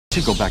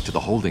Should go back to the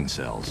holding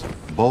cells.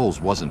 Boles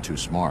wasn't too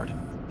smart.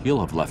 He'll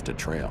have left a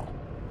trail.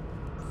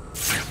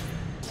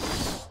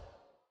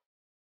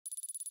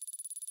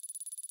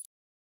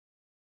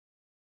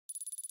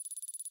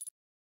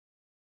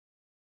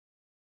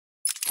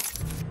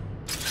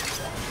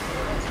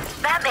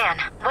 Batman,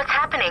 what's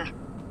happening?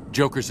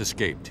 Joker's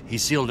escaped. He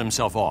sealed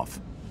himself off.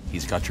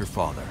 He's got your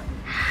father.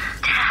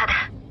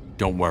 Dad.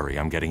 Don't worry,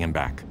 I'm getting him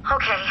back.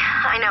 Okay,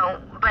 I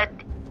know, but...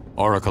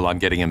 Oracle, I'm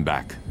getting him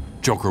back.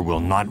 Joker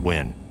will not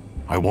win.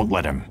 I won't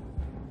let him.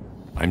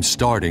 I'm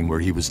starting where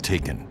he was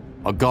taken.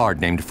 A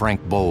guard named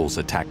Frank Boles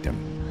attacked him.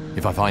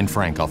 If I find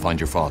Frank, I'll find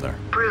your father.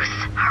 Bruce,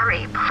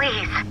 hurry,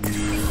 please.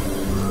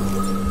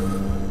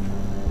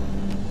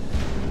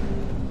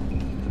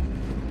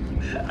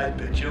 I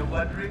bet you're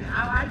wondering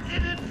how I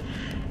did it.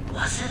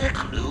 Was it a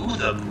clue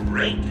the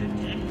great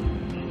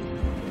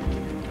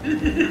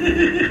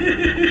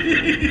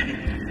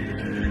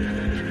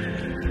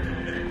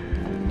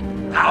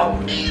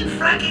Oh, me and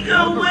Frankie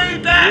go way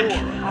back.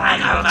 I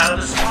got him out of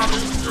the swamp.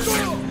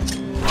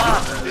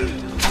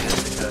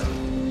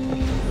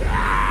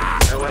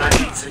 So when I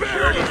need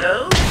security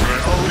code for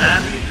an old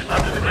athlete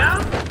under the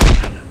ground,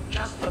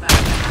 just the back.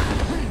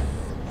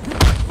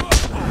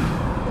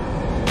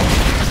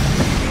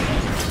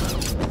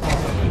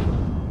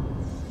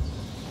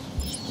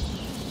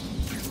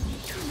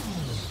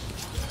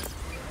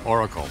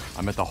 Oracle,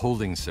 I'm at the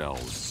holding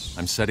cells.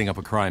 I'm setting up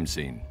a crime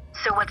scene.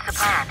 So what's the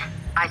plan?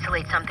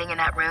 Isolate something in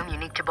that room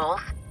unique to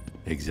Boles?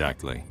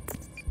 Exactly.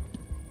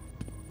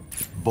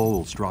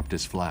 Boles dropped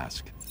his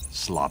flask.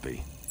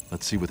 Sloppy.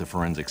 Let's see what the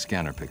forensic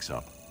scanner picks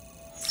up.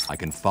 I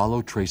can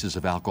follow traces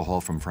of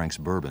alcohol from Frank's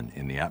bourbon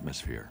in the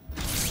atmosphere.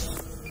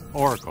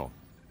 Oracle,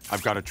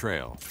 I've got a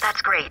trail.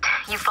 That's great.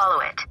 You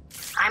follow it.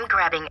 I'm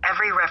grabbing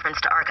every reference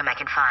to Arkham I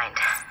can find.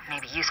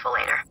 Maybe useful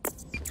later.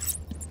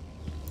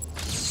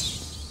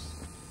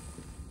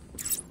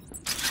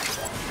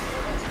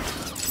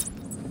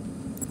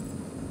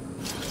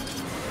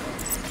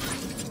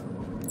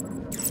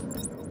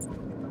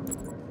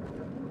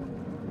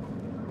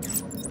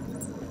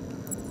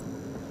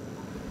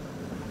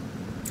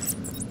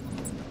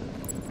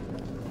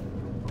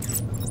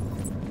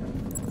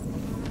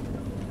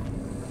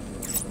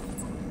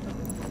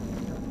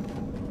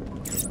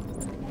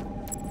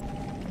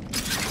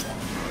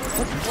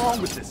 What's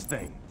wrong with this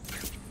thing?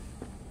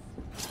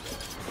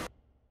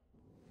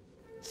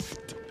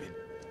 Stupid,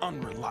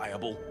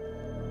 unreliable.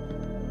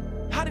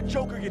 How did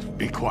Joker get...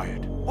 Be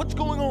quiet. What's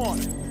going on?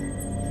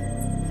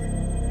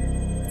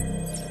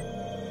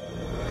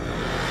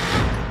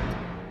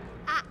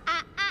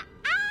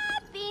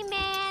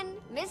 B-Man.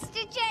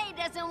 Mr. J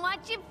doesn't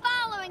want you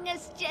following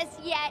us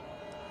just yet.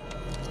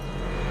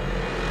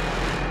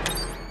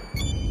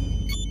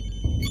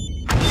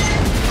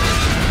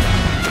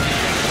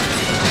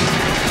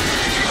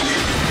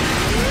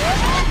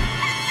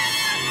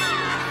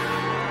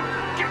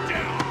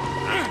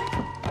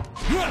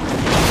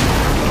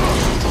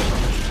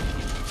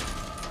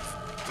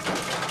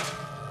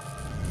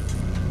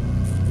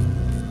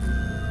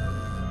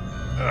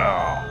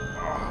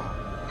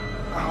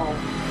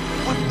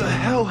 What the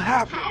hell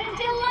happened? How did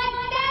you like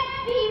that,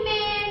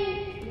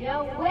 B-Man? No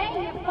way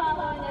you're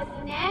following us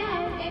now.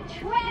 You're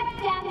trapped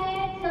down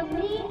there, so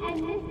me and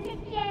Mr.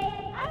 J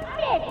are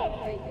ready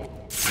for you.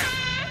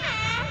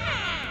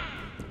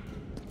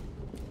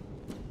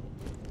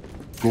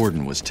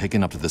 Gordon was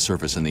taken up to the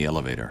surface in the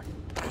elevator.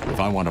 If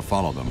I want to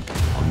follow them,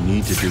 I'll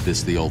need to do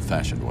this the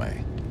old-fashioned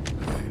way.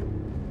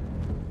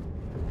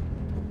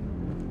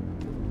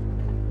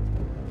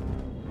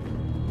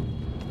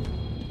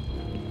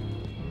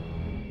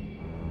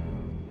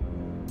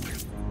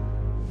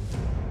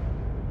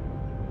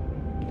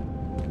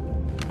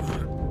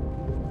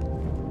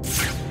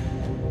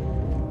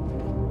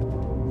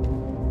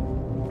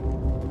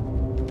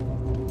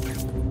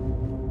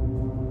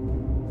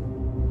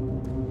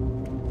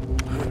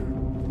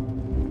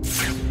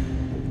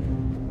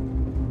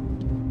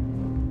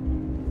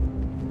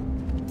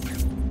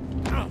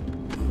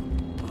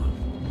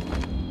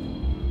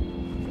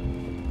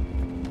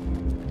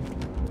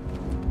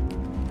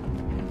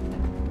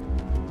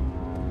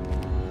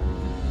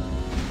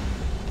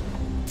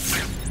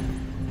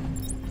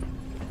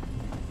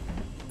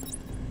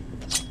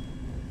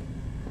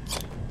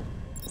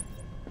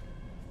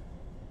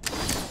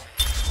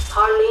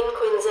 Harleen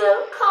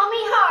Quinzel? Call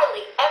me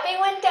Harley.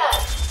 Everyone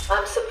does.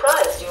 I'm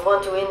surprised you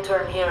want to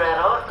intern here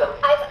at Arkham.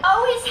 I've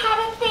always had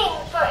a thing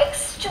for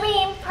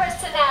extreme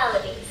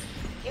personalities.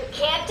 You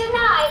can't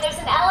deny there's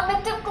an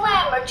element of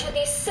glamour to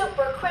these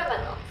super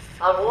criminals.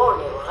 I'll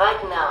warn you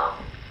right now,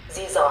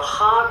 these are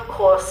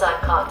hardcore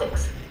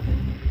psychotics.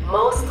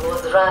 Most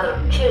would rather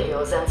kill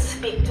you than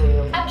speak to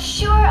you. I'm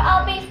sure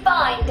I'll be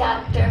fine,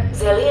 Doctor.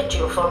 They'll eat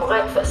you for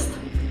breakfast.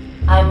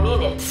 I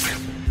mean it.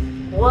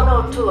 One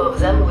or two of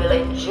them will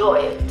enjoy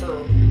it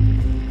too.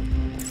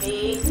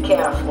 Be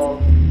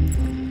careful.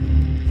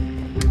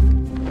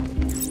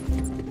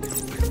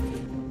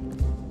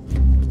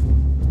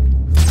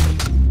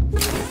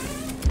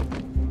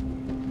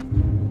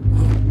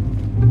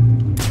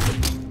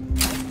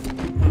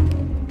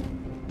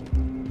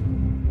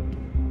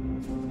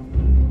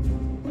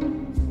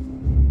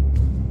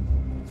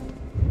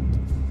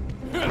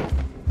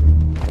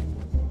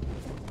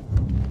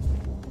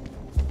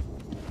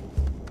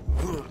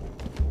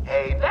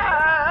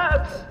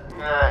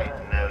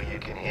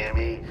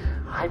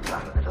 I've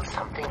got a little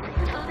something for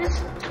you to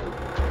listen to.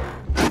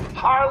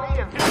 Harley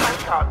and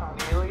Frank are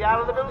nearly out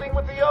of the building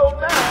with the old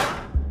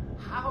man.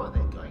 How are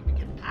they going to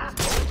get past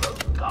all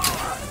those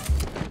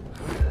guards?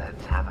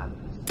 Let's have a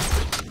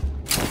listen.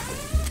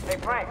 Hey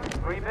Frank,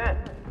 where you been?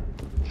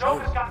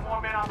 Joker's got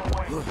more men on the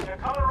way. They're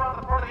coming around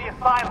the front of the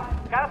asylum.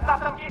 Gotta stop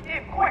them. Get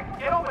in, quick!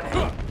 Get over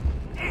there!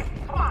 In!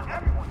 Come on,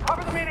 everyone!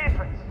 Cover the main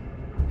entrance!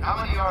 How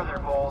many are there,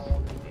 Boles?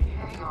 Hey,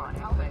 hang on.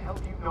 How the hell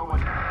do you know what...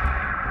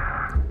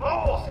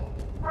 Boles!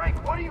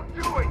 Frank, what are you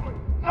doing?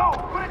 No!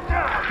 Put it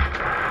down!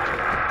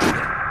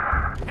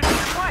 It's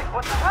Frank,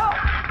 what the hell?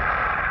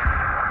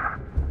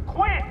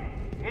 Quinn!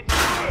 It's you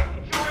here!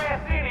 Get your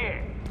ass in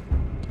here!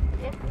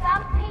 It's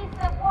some piece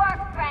of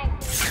work,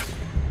 Frankie.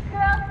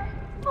 Girls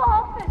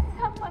fall for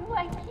someone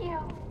like you.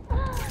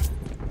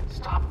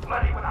 Stop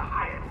flirting with a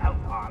hired help,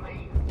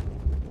 Harley.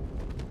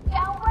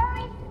 Don't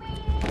worry,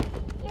 sweetie.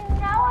 You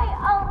know I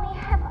only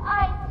have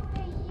eyes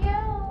for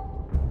you.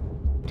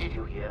 Did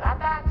you hear that,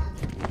 Bats?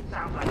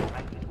 Sounds like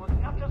Frankie's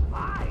working out just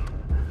fine.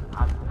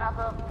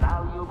 Another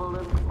valuable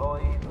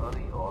employee for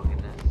the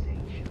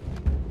organization.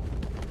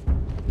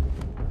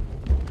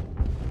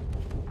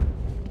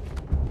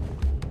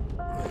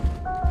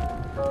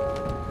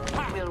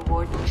 Will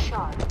Warden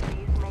Sharp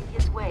please make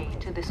his way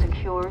to the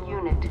secure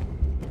unit?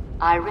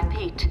 I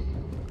repeat,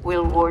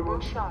 will Warden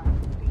Sharp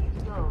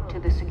please go to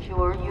the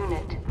secure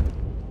unit?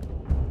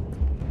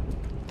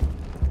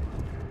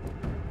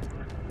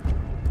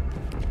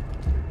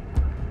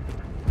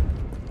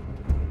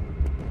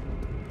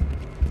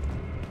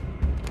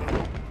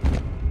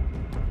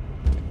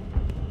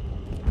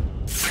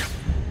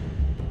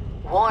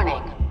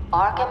 Warning,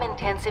 Arkham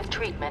Intensive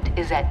Treatment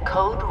is at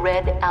Code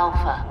Red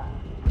Alpha.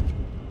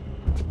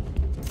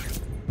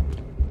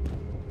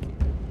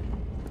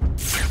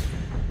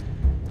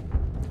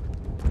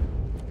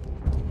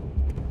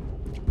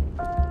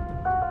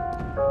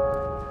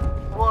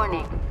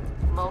 Warning,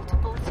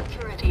 multiple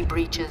security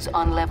breaches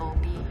on level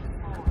B4.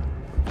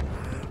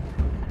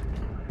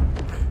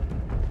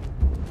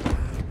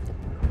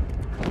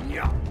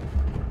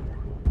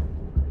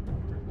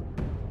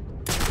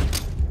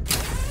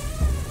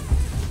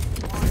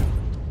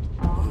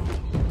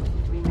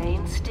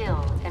 Remain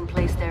still and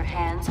place their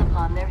hands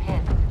upon their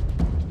head.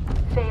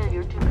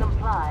 Failure to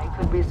comply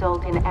could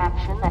result in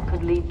action that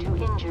could lead to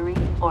injury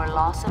or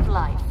loss of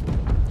life.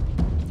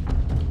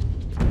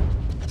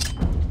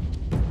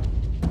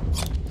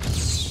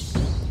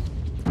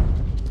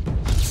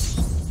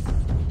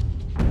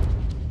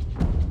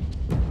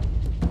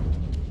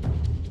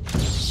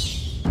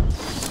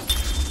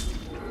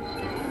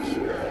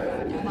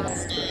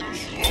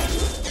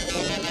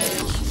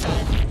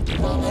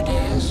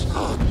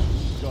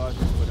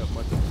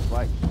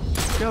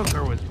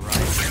 Joker was right.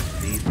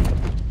 It's easy.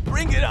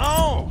 Bring it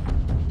home!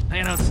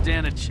 They don't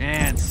stand a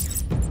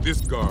chance. This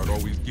guard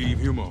always gave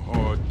him a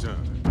hard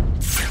time.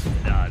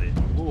 Not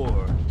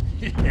anymore.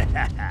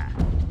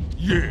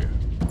 Yeah,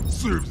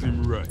 serves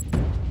him right.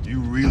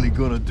 You really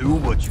gonna do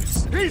what you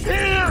say? He's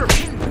here!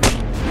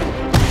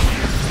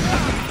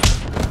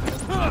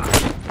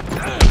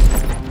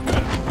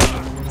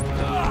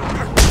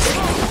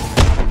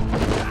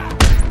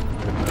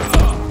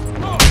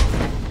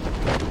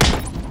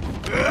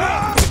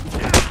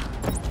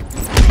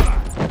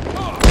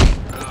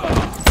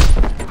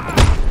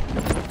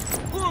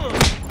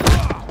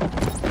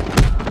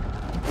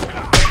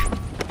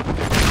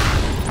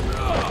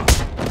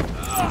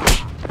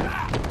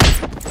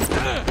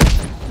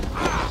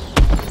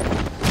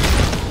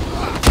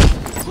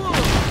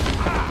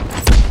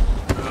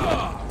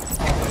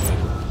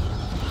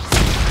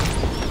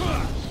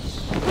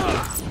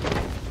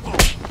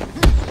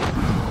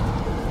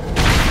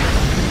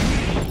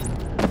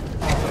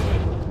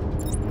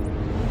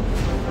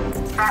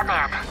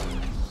 Batman,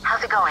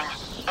 how's it going?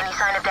 Any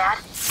sign of Dad?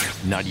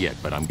 Not yet,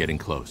 but I'm getting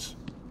close.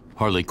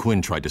 Harley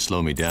Quinn tried to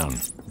slow me down,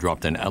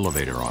 dropped an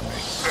elevator on me.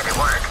 Did it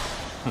work?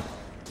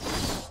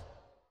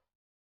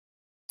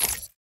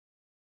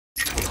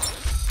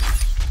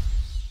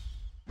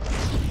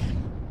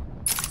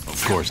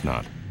 Of course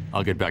not.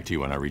 I'll get back to you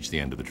when I reach the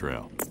end of the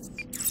trail.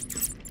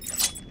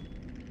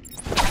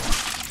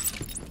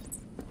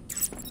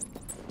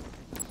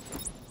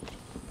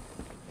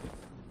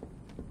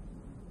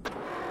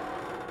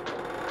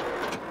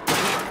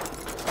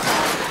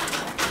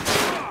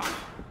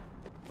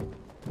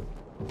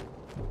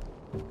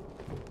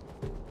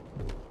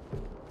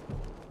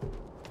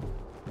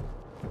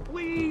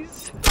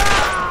 Please!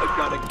 I've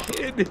got a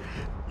kid!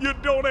 You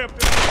don't have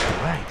to.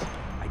 Right.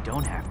 I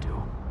don't have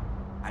to.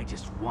 I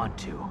just want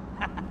to.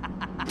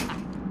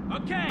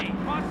 Okay,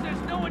 boss says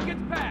no one gets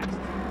past.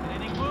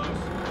 Anything moves,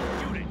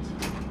 shoot it.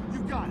 You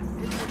got it.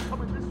 Anyone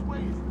coming this way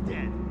is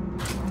dead.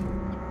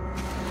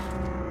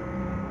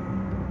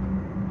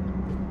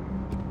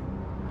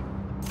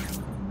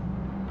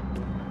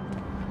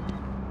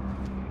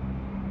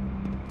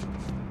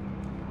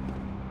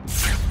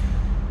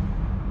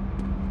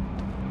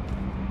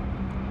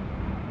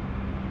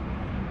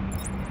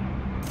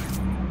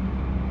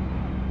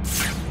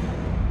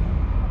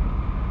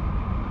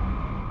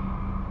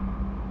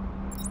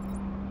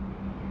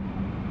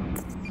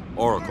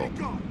 Oracle,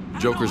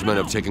 Joker's men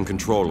have taken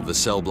control of the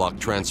cell block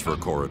transfer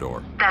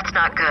corridor. That's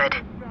not good.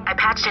 I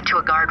patched into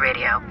a guard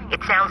radio. It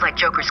sounds like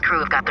Joker's crew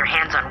have got their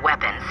hands on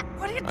weapons.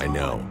 I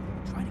know.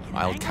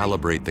 I'll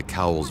calibrate the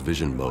Cowl's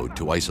vision mode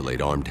to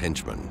isolate armed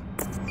henchmen.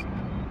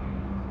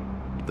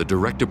 The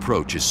direct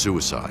approach is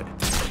suicide.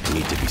 I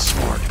need to be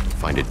smart.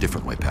 Find a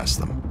different way past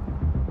them.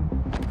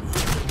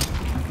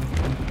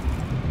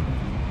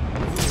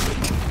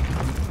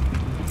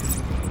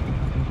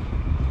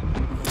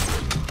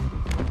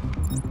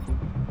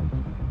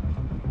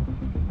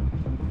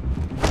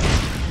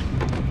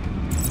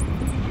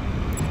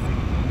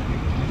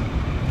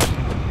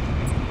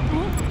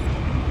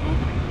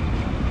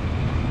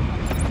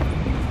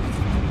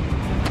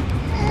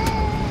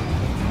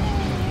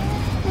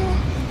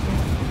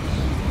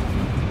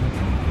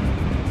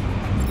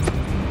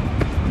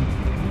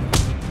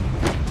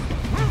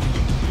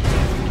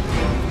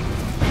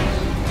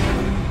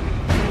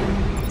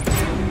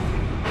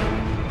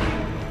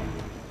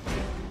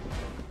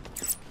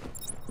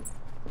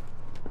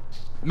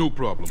 No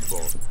problem,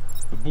 boss.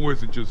 The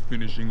boys are just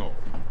finishing off.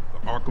 The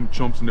Arkham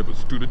chumps never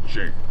stood a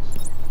chance.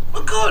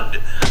 Well, good.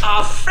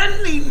 Our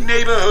friendly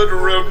neighborhood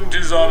rodent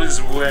is on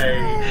his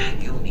way.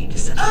 You need to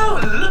set... Oh,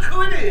 look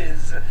who it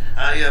is.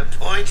 Are your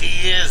pointy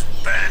ears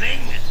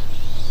burning?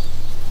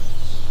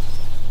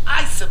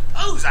 I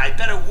suppose I'd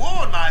better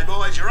warn my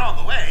boys you're on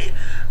the way.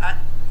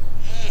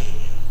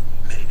 Hey,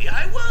 maybe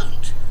I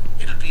won't.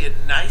 It'll be a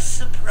nice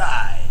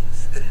surprise.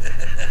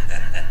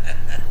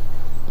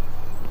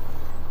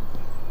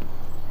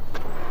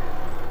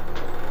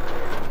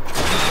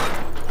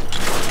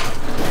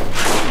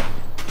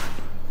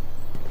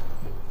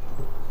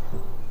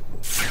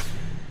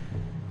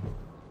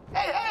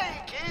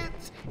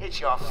 It's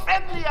your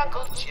friendly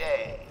Uncle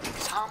Jay.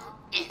 Some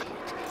idiot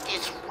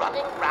is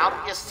running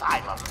around the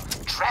asylum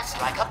dressed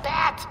like a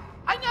bat.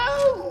 I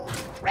know!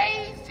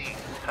 Crazy.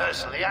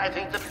 Personally, I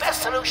think the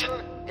best solution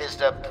is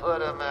to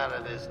put him out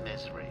of his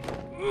misery.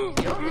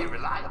 The only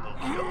reliable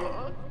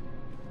cure.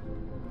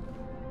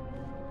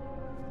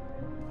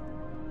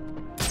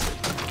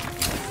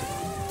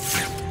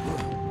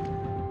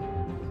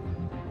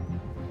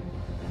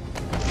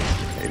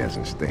 He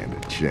doesn't stand a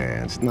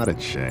chance. Not a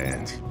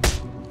chance.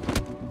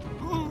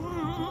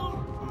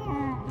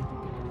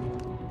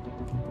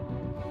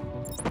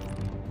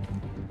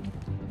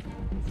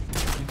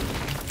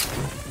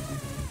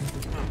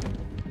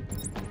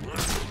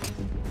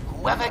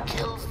 Whoever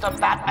kills the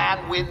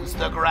Batman wins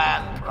the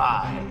grand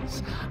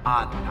prize.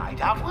 A night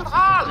out with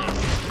Harley.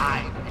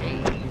 I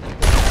paid.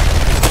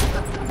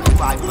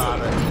 Why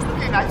bother? It'll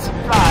be a nice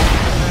surprise.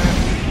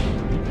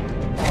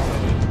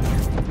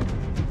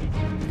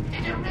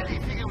 Did you really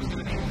think it was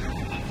going to be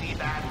easy,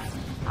 Bats?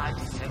 I've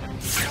sent it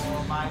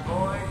before, my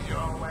boys,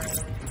 your way.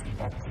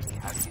 Let's see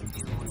how you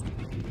deal with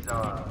these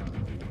odds.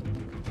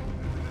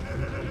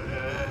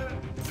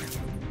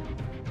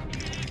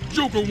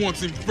 Joker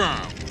wants him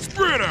found.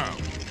 Spread out.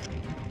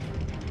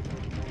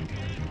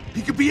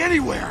 He could be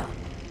anywhere.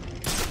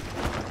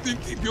 Then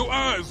keep your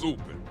eyes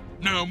open.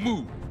 Now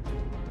move.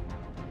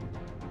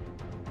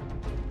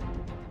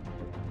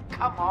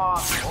 Come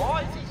on,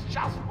 boys. He's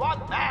just one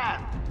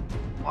man.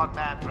 One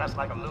man dressed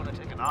like a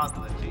lunatic and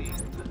onto the team.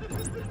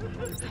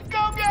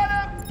 Go get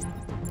him!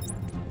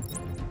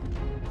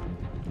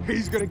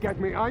 He's gonna get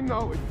me. I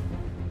know it.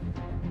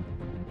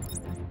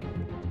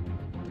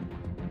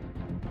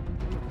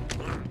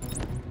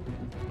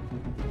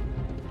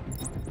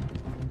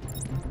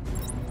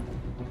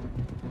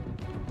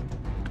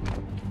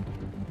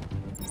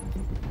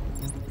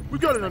 We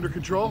got it under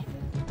control.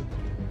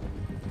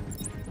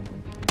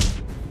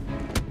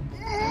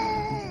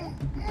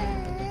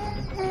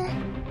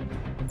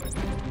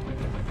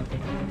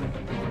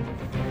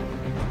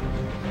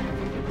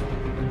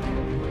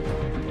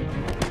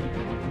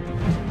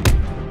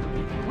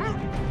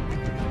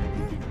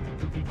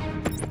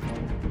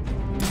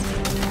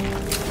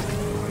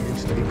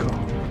 Stay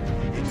calm.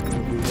 It's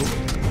gonna be okay.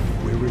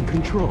 We're in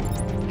control.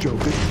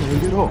 Joker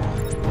planned it all.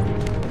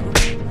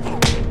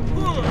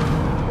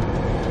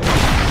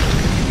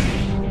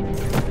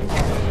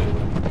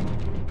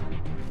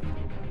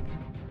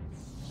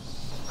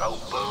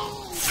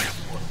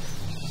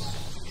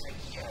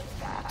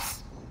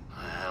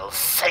 I'll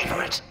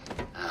savor it.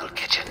 I'll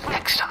get you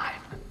next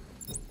time.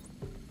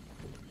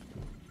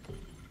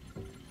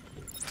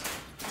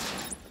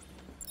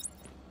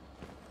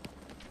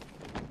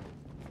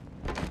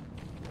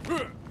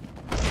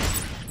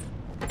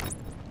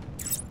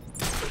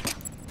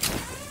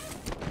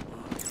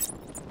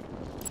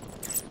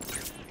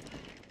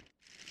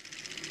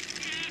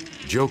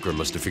 Joker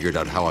must have figured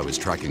out how I was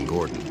tracking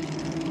Gordon.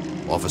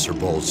 Officer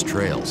Boles'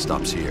 trail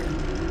stops here.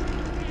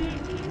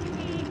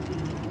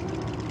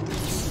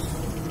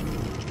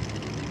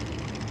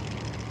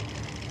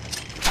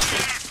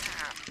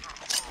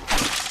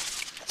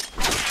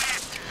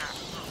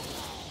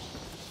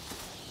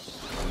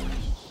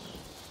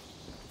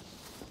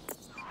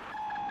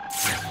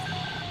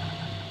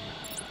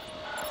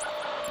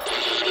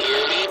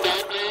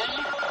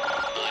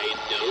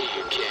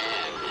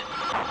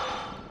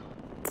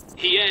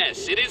 Yes,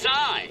 it is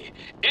I,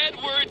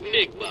 Edward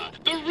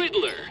Nygma, the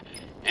Riddler,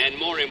 and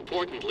more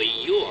importantly,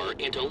 your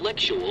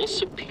intellectual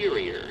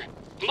superior.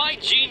 My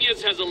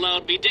genius has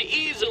allowed me to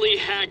easily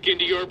hack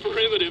into your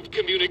primitive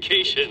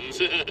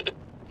communications.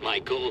 My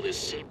goal is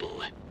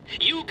simple.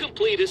 You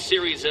complete a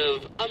series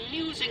of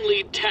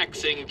amusingly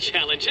taxing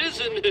challenges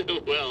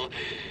and, well,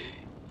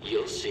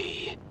 you'll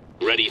see.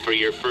 Ready for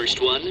your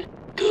first one?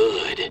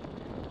 Good.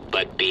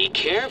 But be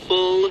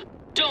careful.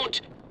 Don't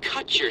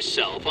cut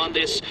yourself on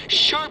this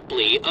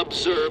sharply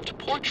observed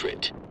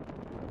portrait.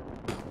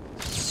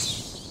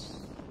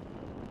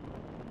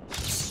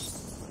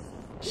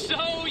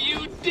 So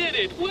you did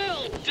it!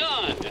 Well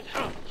done!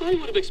 I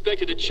would have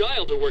expected a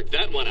child to work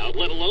that one out,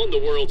 let alone the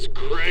world's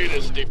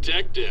greatest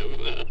detective.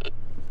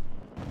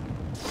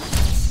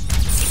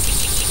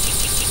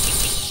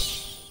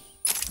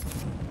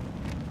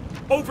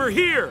 Over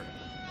here!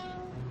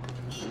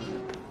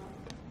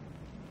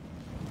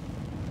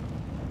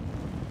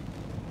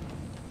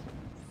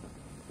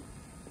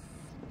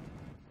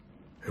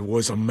 It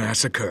was a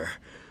massacre.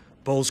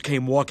 Boles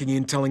came walking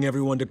in telling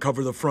everyone to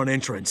cover the front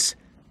entrance.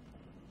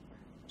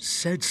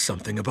 Said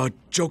something about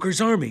Joker's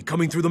army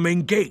coming through the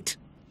main gate.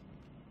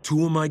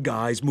 2 of my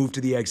guys moved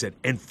to the exit,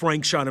 and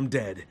Frank shot him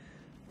dead.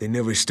 They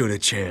never stood a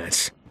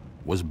chance.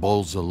 Was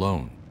Boles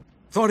alone?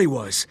 Thought he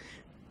was.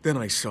 Then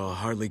I saw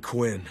Harley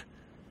Quinn.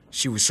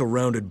 She was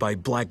surrounded by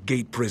Black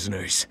Gate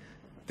prisoners.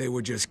 They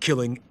were just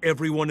killing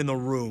everyone in the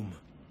room.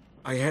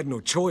 I had no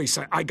choice.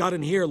 I got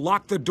in here,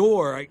 locked the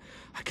door.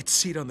 I could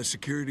see it on the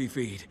security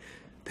feed.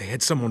 They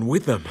had someone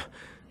with them.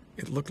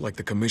 It looked like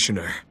the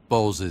commissioner.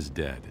 Boles is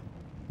dead.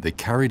 They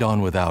carried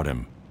on without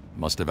him.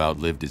 Must have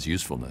outlived his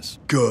usefulness.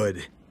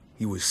 Good.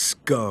 He was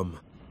scum.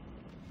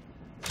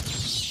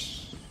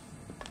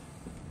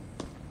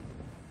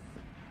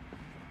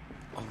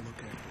 I'll look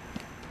at it.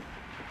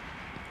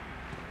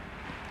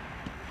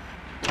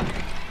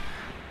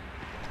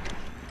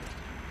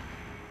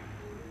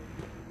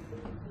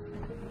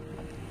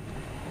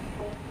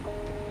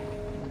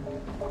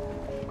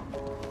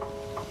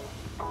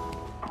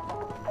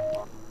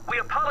 We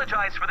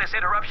apologize for this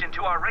interruption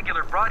to our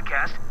regular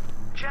broadcast.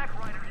 Jack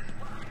Ryder is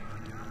live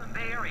in the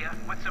Bay Area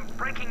with some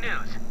breaking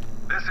news.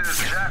 This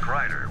is Jack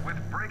Ryder with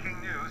breaking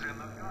news in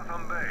the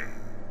Gotham Bay.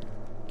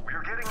 We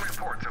are getting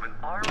reports of an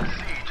armed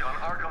siege on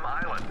Arkham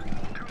Island.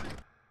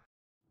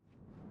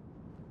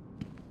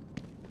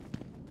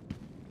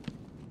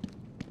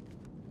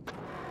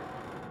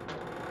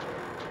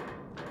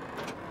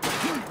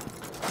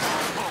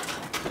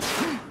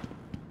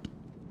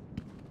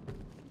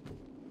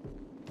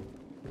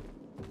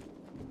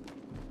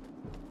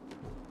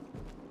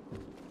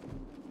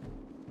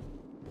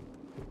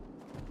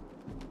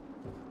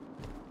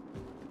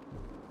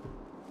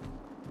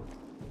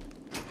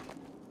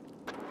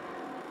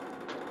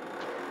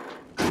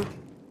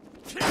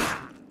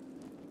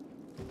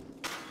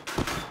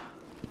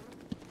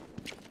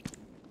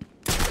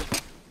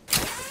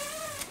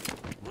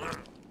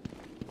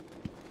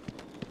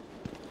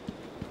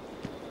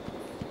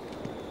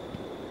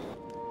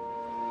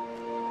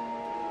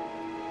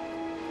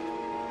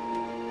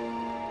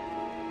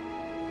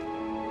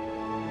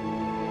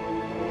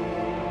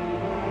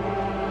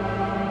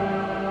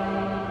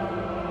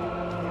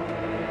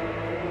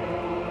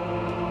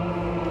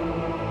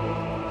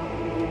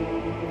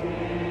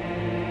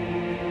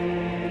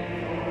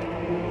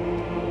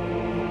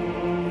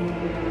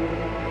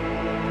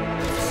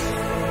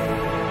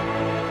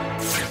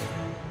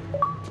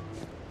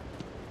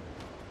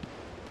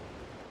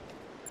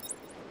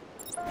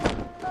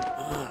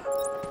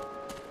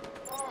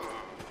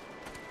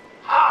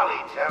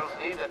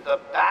 That the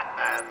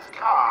Batman's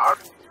car...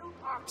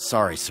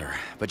 Sorry, sir,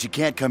 but you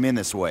can't come in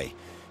this way.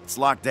 It's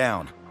locked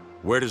down.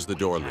 Where does the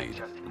door lead?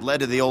 It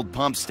led to the old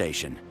pump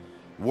station.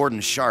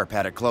 Warden Sharp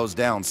had it closed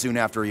down soon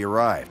after he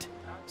arrived.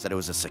 Said it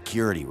was a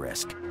security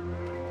risk.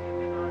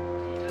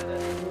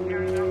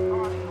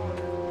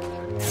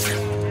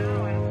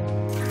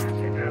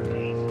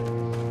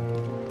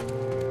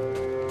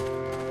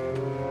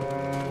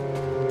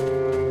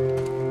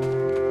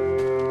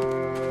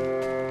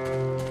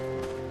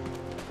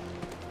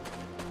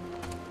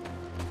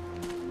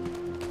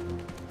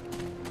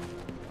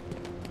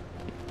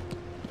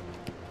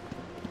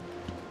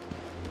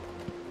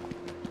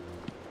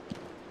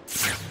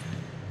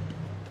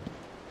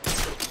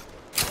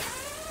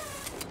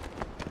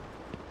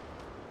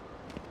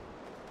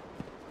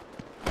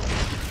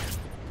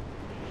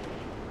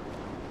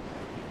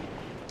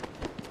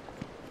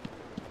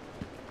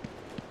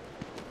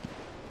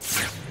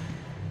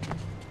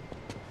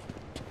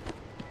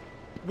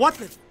 What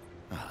the...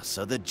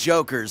 So the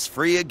Joker's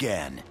free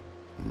again.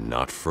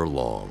 Not for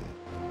long.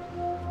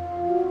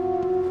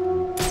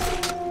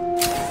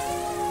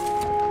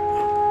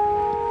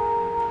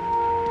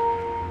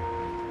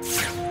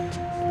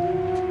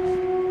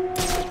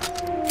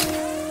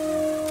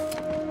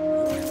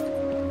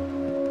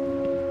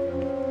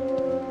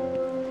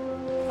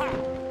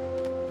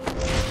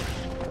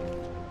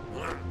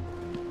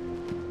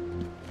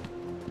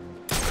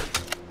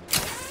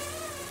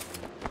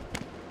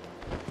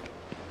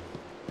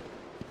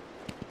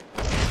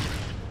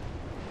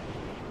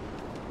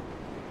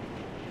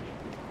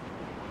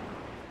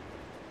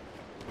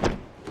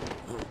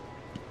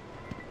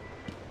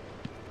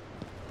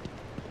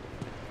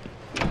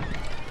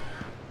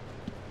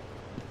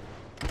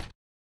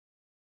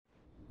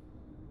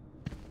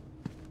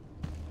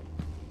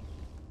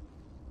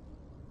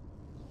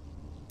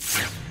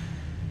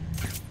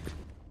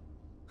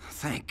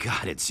 Thank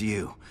God it's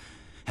you.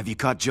 Have you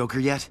caught Joker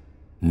yet?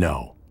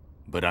 No,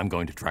 but I'm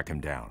going to track him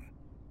down.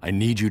 I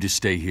need you to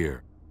stay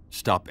here.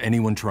 Stop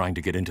anyone trying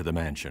to get into the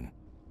mansion.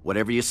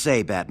 Whatever you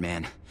say,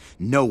 Batman.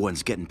 No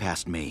one's getting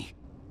past me.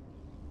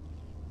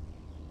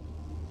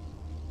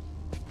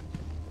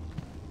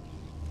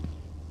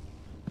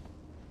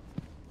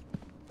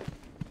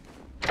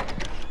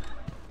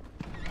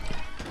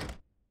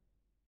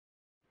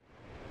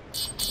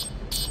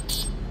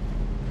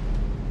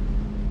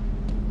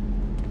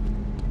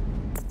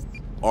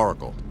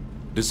 Oracle,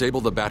 disable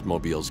the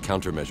Batmobile's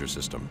countermeasure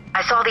system.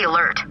 I saw the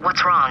alert.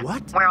 What's wrong?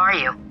 What? Where are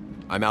you?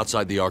 I'm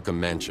outside the Arkham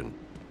Mansion.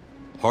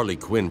 Harley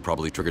Quinn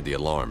probably triggered the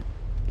alarm.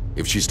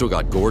 If she's still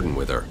got Gordon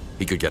with her,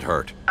 he could get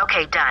hurt.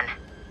 Okay, done.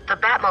 The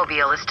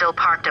Batmobile is still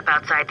parked up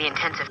outside the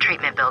intensive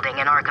treatment building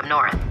in Arkham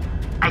North.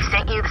 I've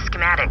sent you the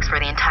schematics for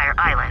the entire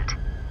island.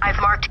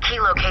 I've marked key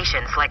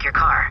locations like your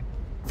car.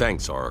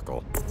 Thanks,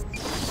 Oracle.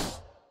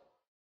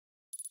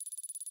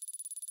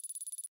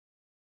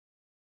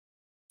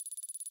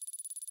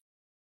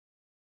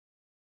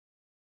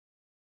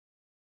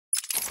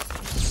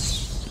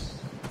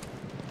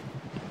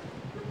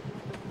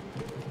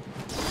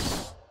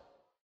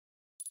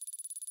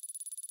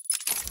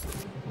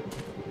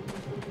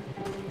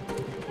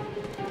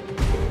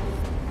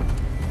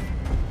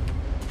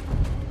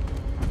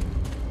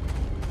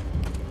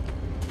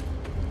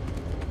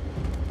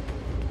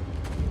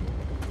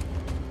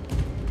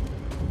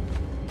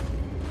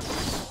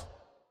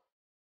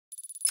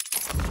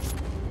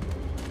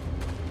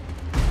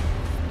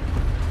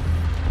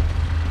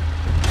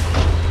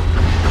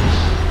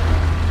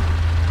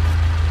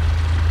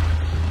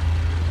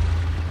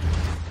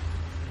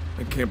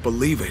 Can't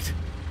believe it.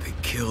 They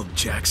killed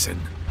Jackson.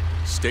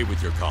 Stay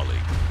with your colleague.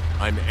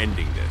 I'm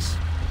ending this.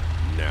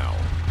 Now.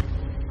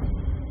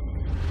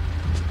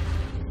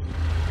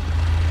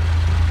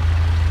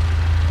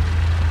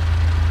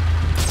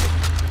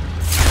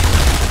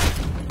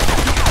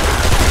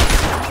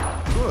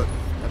 Good.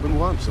 I've been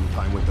wanting some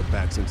time with the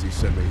Bat since he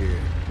sent me here.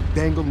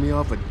 Dangled me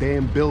off a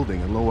damn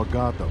building in Lower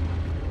Gotham.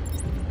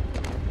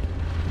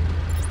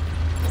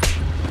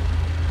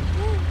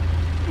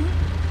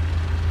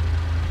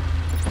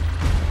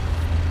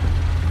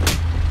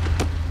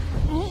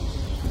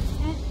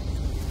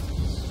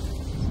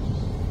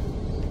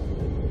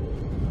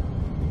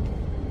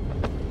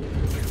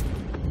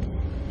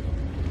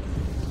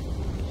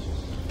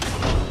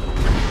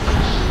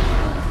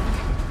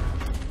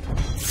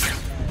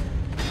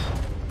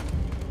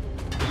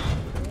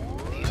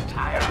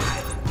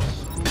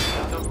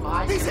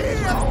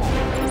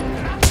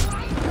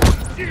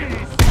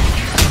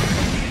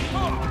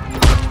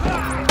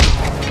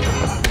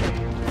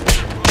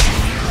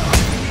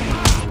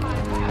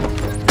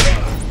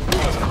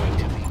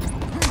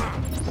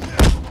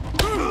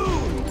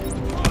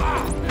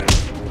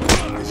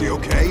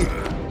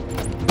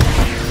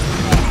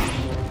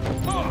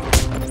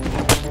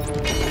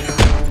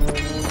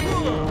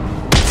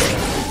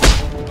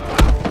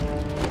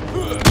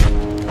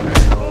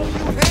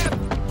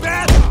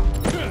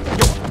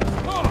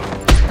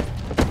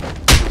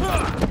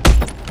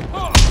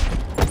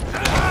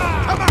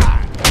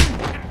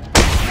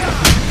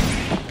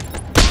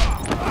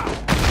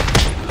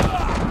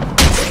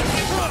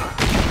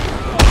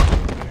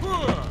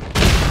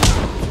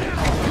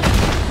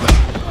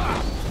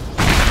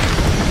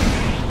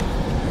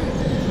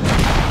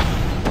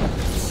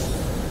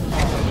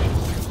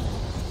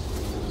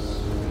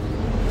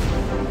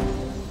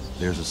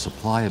 There's a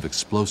supply of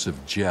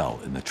explosive gel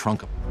in the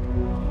trunk of...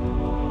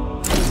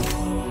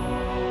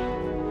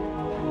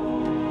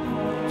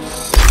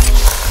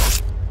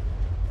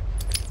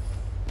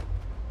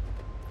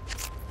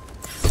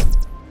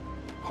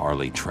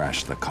 Harley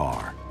trashed the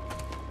car.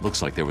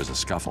 Looks like there was a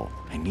scuffle.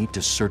 I need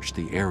to search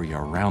the area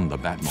around the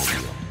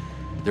Batmobile.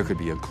 There could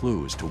be a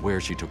clue as to where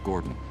she took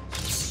Gordon.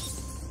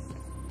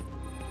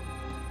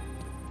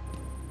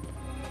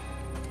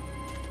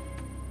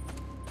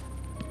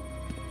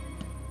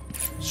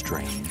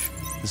 Strange.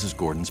 This is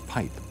Gordon's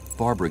pipe.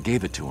 Barbara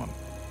gave it to him.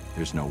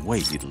 There's no way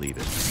he'd leave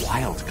it.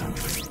 Wild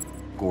country.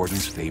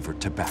 Gordon's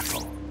favorite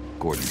tobacco.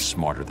 Gordon's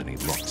smarter than he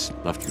looks.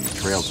 Left me a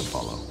trail to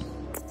follow.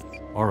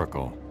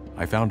 Oracle,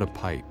 I found a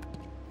pipe.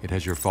 It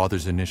has your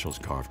father's initials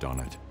carved on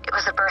it. It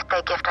was a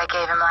birthday gift I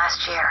gave him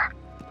last year.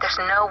 There's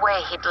no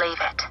way he'd leave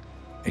it.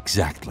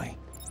 Exactly.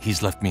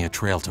 He's left me a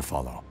trail to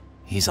follow.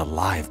 He's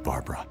alive,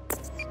 Barbara.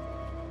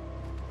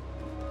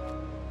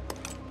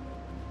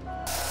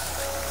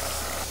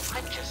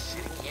 I'm just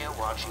sitting here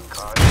watching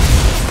cars.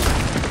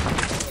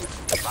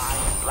 If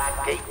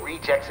Blackgate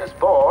rejects us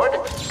bored,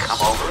 come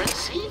over and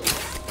see me.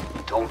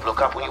 Don't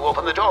look up when you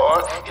open the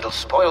door. It'll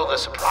spoil the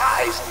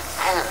surprise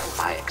and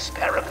my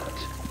experiment.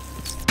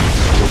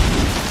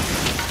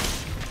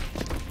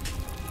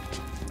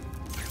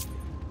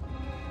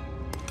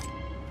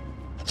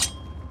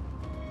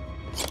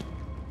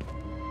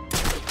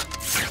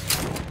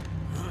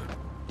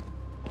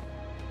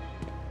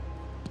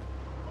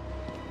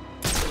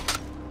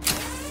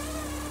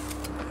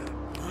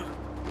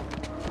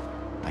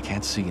 I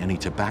can't see any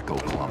tobacco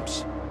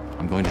clumps.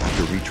 I'm going to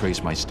have to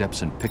retrace my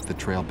steps and pick the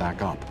trail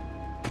back up.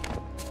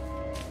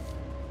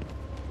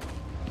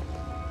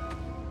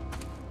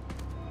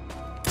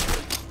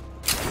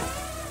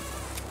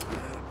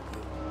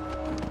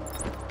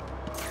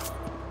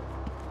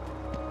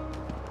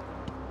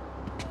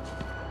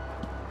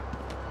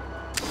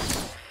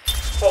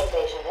 Take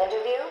patient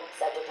interview.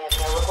 Subject has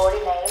no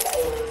recorded name.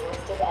 Alias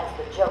listed as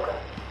the Joker.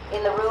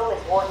 In the room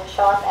is Warden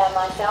Sharp and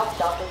myself,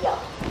 Dr. Young.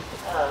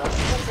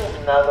 Is it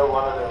another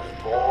one of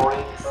those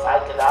boring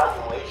psych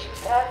evaluation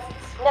tests?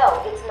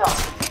 No, it's not.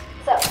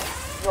 So,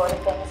 you're the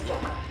famous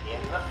Joker.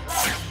 In the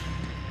flesh.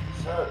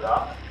 So,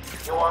 Doc,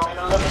 you want me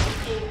to look at the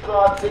key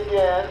cards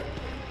again?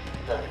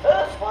 The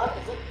first one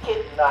is a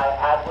kitten I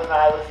had when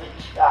I was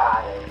a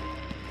child.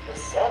 The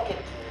second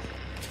is,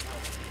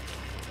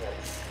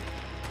 let's see,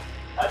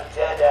 a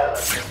dead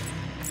elephant.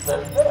 The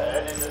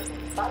third is a...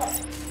 Funny.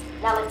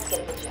 Now let's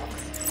skip the jokes.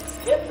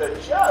 Skip the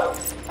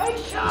jokes? Hey,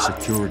 The Sharp!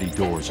 security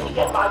doors are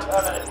Get my locked.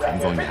 permanent I'm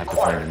record. going to have to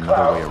find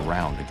another way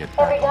around to get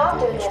Every back on doctor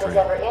Gordon's that has trail.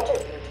 ever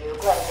interviewed you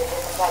claims a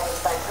different type of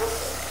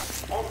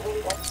psychosis.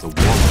 Every... The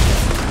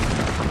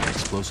wall an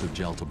explosive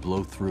gel to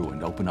blow through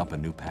and open up a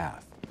new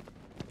path.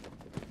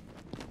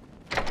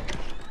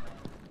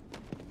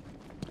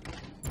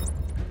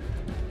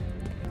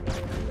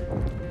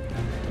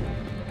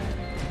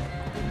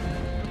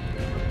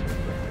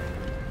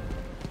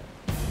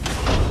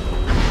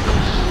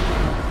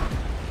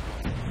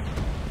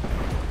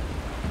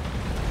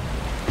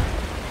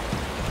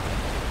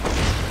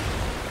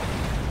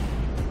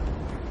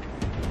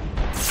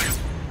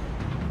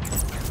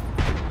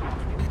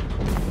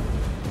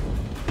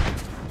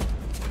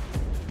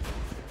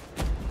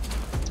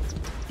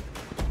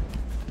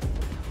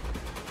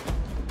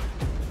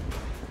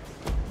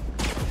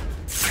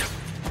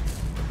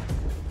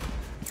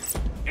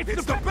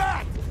 It's the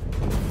bat!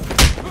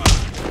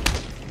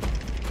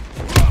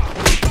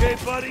 Okay,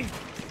 buddy?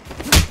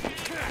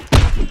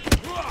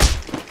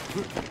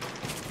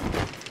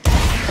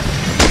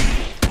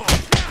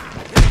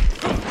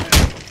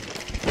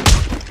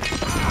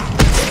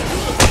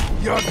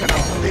 You're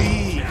gonna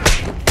bleed.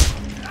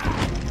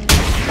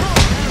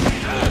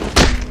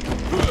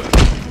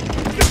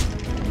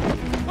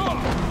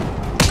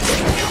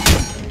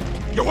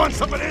 You want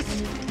some of this?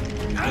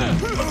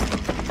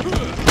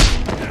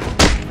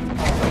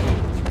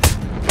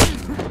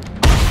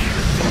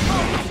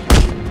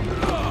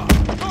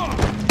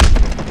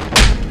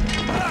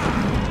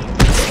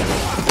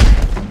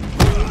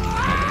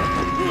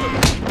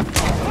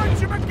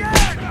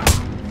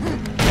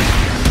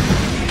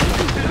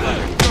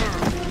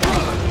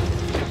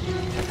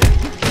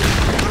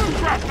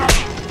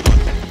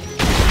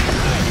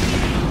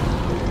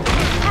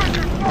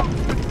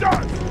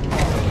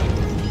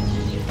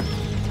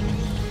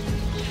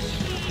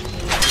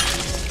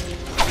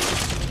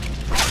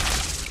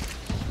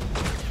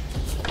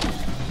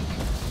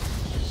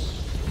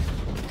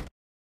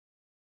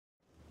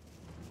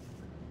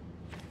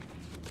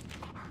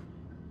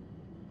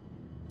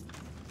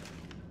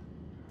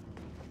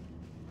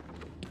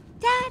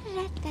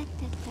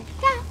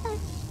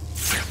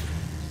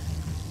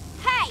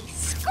 Hey,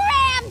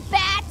 scram,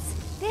 bats!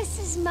 This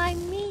is my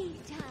me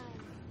time.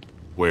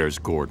 Where's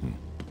Gordon?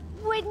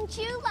 Wouldn't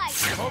you like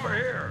to? Over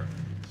here!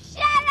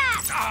 Shut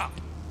up! Ah!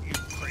 You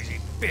crazy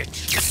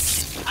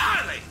bitch!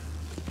 Harley!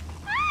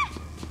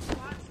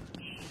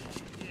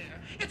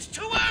 It's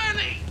too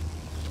early!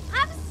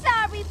 I'm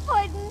sorry,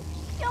 Puddin'.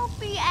 Don't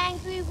be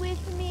angry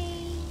with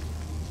me.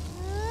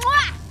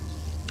 Mwah!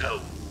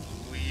 Oh,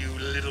 you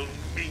little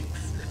minx.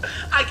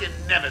 I can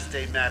never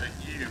stay mad at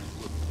you.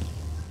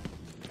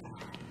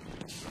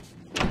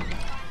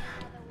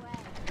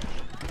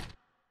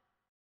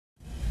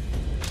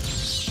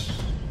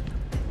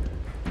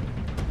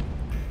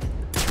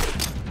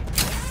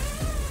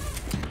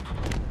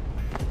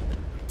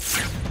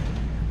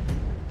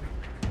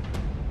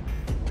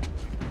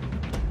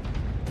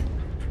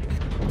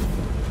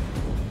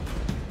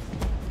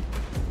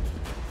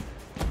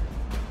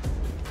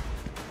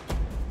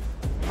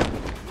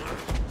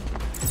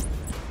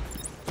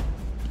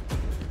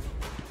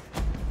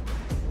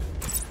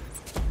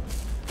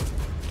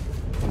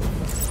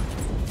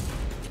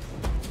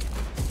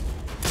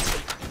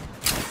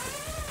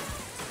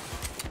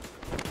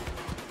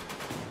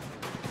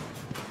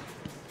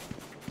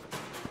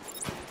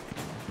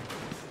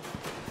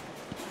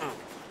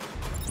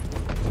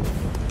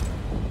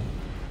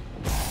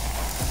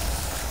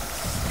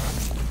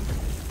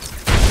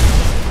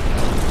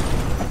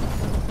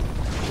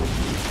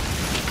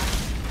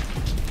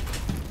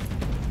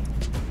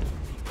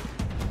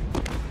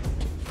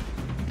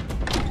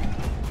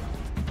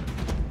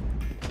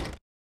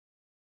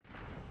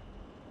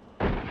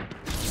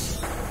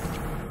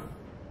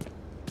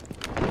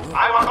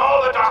 I want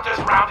all the doctors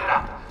rounded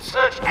up.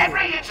 Search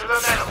every inch of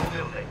the medical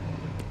building.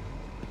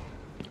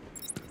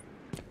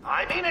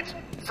 I mean it.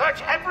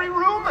 Search every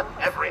room,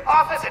 every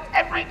office, and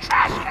every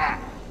trash can.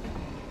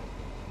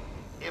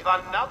 If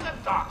another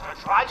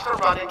doctor tries to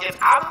run and get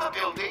out of the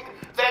building,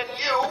 then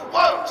you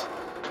won't.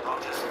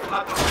 I'll just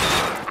flood the room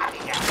with happy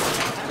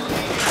gas and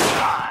leave you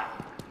alive.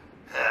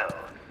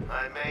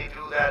 may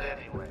do that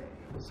anyway.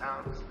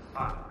 Sounds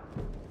fun.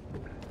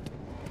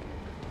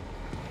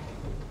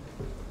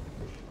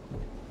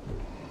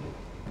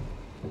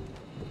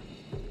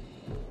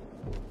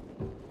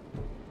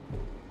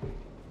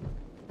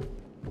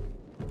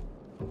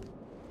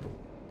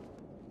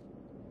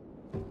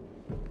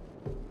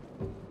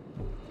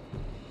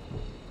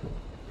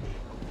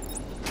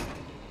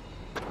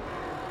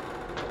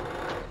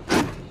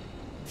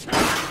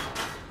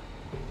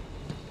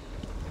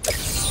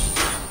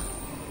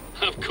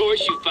 Of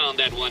course you found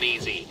that one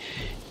easy.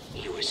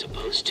 You were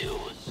supposed to.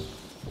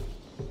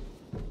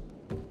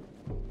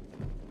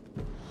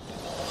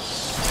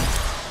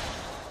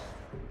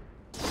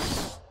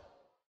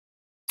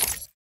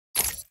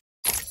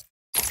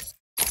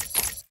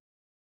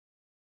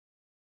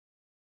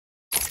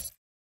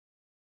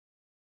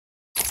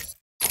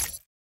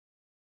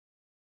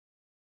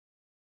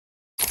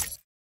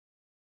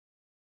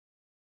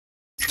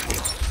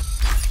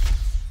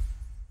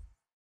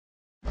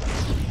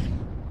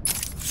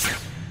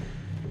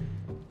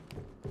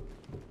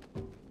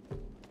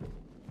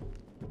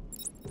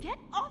 Get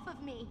off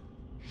of me!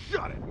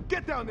 Shut it!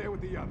 Get down there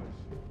with the others!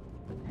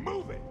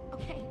 Move it!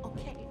 Okay,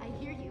 I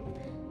hear you.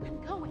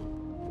 I'm going.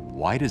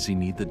 Why does he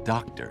need the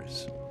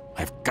doctors?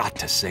 I've got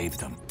to save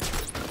them.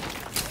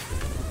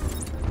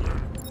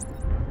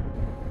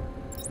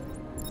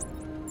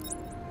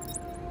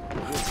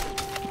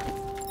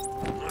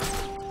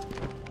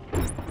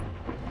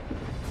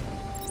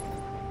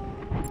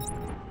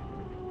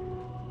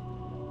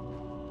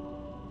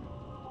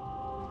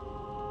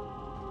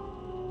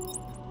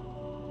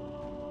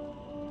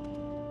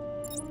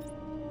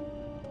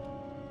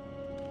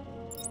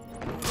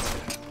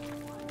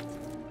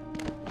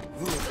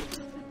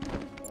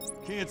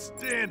 Can't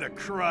stand a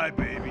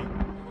crybaby.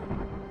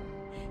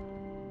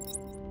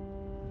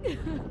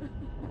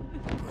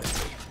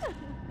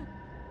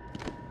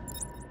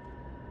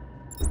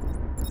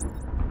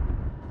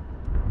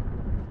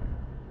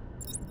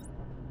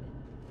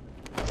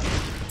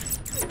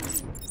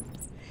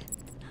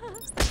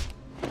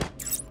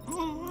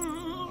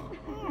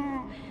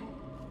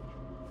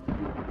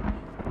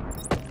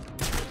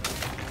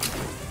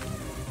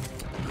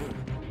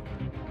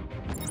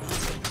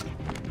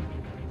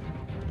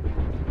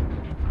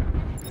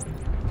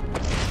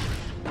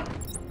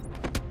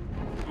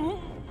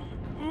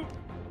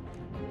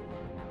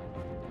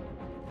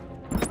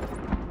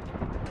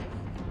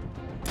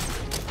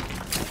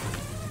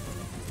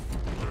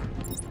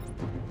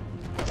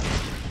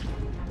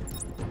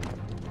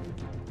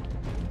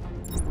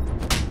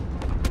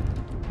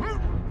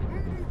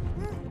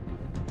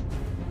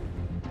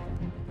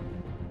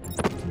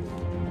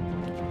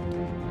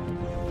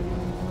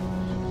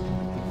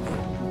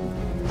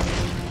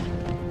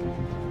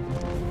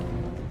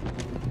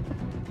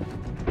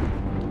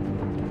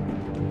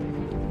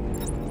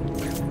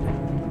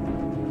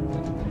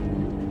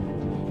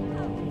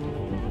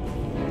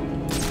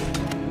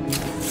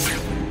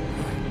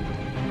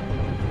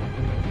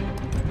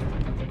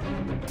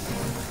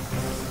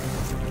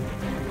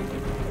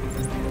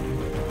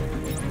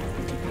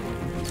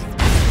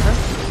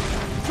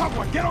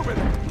 Someone, get over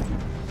there!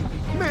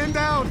 Man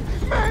down!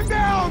 Man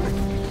down!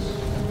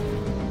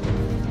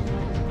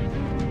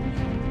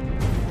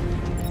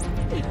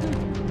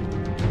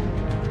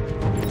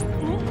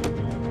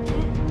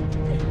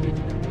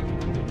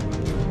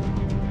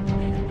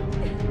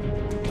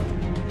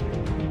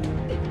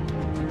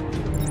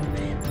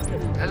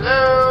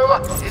 Hello?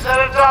 Is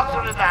there a doctor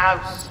in the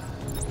house?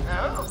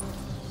 No?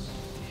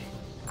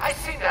 I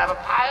seem to have a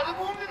pile of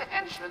wounded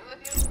henchmen that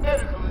need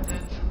medical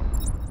attention.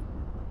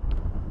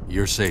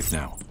 You're safe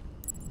now.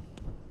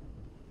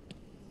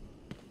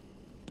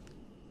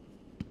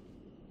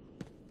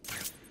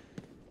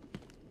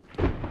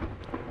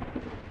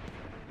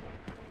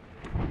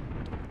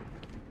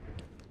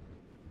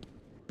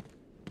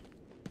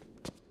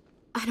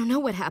 I don't know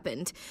what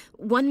happened.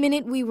 One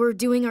minute we were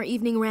doing our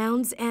evening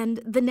rounds, and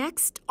the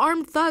next,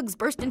 armed thugs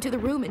burst into the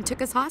room and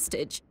took us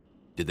hostage.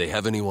 Did they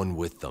have anyone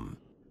with them?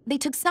 They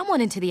took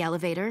someone into the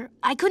elevator.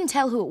 I couldn't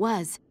tell who it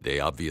was.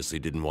 They obviously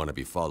didn't want to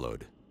be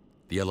followed.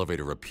 The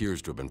elevator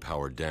appears to have been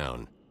powered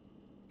down.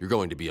 You're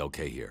going to be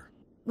okay here.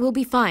 We'll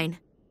be fine.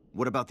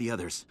 What about the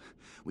others?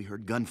 We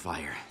heard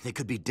gunfire. They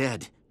could be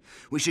dead.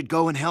 We should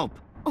go and help.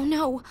 Oh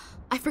no,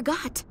 I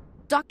forgot.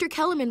 Dr.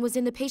 Kellerman was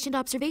in the patient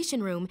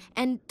observation room,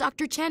 and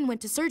Dr. Chen went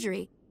to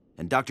surgery.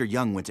 And Dr.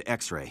 Young went to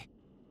X-ray.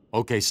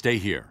 Okay, stay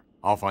here.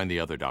 I'll find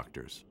the other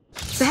doctors.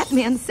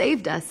 Batman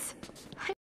saved us.